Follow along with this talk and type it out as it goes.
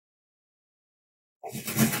I'm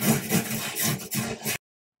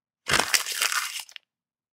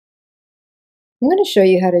going to show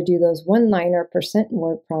you how to do those one-liner percent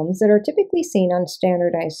word problems that are typically seen on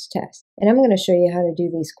standardized tests. And I'm going to show you how to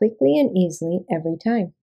do these quickly and easily every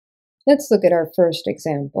time. Let's look at our first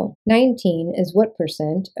example. 19 is what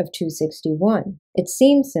percent of 261? It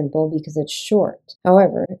seems simple because it's short.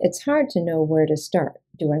 However, it's hard to know where to start.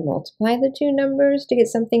 Do I multiply the two numbers to get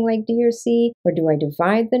something like D or C? Or do I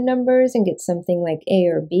divide the numbers and get something like A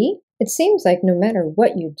or B? It seems like no matter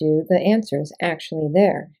what you do, the answer is actually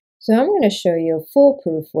there. So I'm going to show you a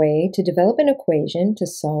foolproof way to develop an equation to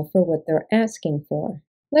solve for what they're asking for.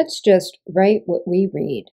 Let's just write what we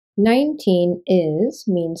read. 19 is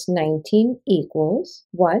means 19 equals.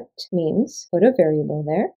 What means put a variable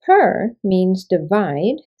there. Per means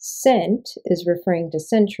divide. Cent is referring to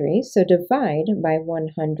century, so divide by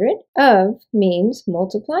 100. Of means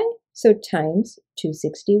multiply, so times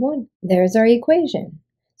 261. There's our equation.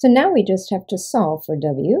 So now we just have to solve for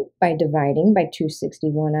W by dividing by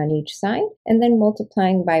 261 on each side and then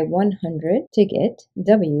multiplying by 100 to get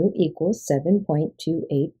W equals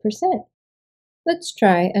 7.28%. Let's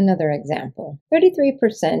try another example.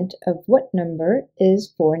 33% of what number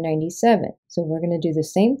is 497? So we're going to do the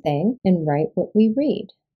same thing and write what we read.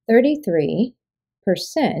 33%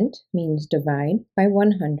 means divide by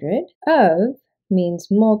 100. Of means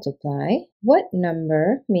multiply. What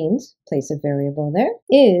number means place a variable there.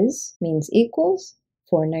 Is means equals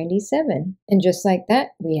 497. And just like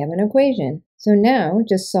that, we have an equation. So now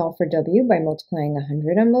just solve for W by multiplying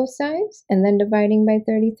 100 on both sides and then dividing by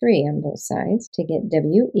 33 on both sides to get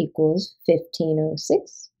W equals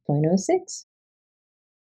 1506.06.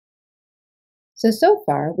 So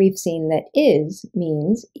far we've seen that is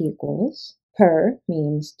means equals, per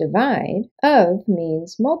means divide, of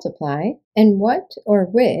means multiply, and what or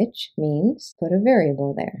which means put a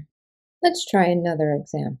variable there. Let's try another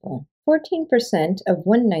example. 14% of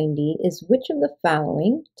 190 is which of the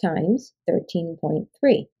following times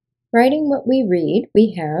 13.3? Writing what we read,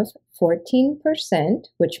 we have 14%,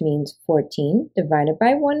 which means 14, divided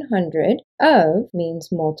by 100. Of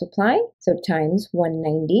means multiply, so times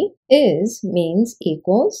 190. Is means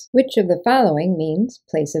equals. Which of the following means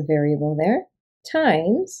place a variable there,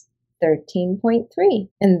 times 13.3.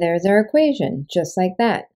 And there's our equation, just like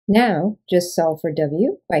that. Now, just solve for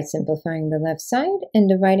W by simplifying the left side and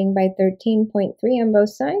dividing by 13.3 on both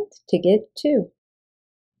sides to get 2.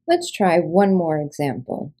 Let's try one more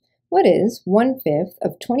example. What is 1/5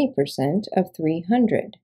 of 20% of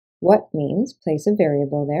 300? What means place a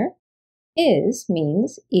variable there. Is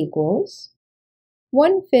means equals.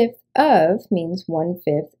 1/5 of means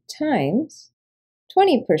 1/5 times.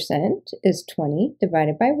 20% is 20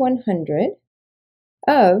 divided by 100.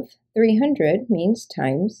 Of 300 means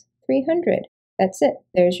times 300. That's it.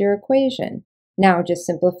 There's your equation. Now just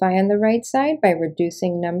simplify on the right side by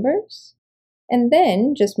reducing numbers. And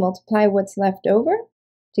then just multiply what's left over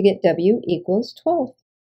to get W equals 12.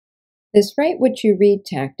 This write what you read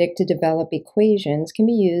tactic to develop equations can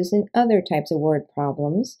be used in other types of word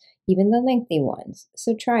problems, even the lengthy ones.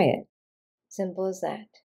 So try it. Simple as that.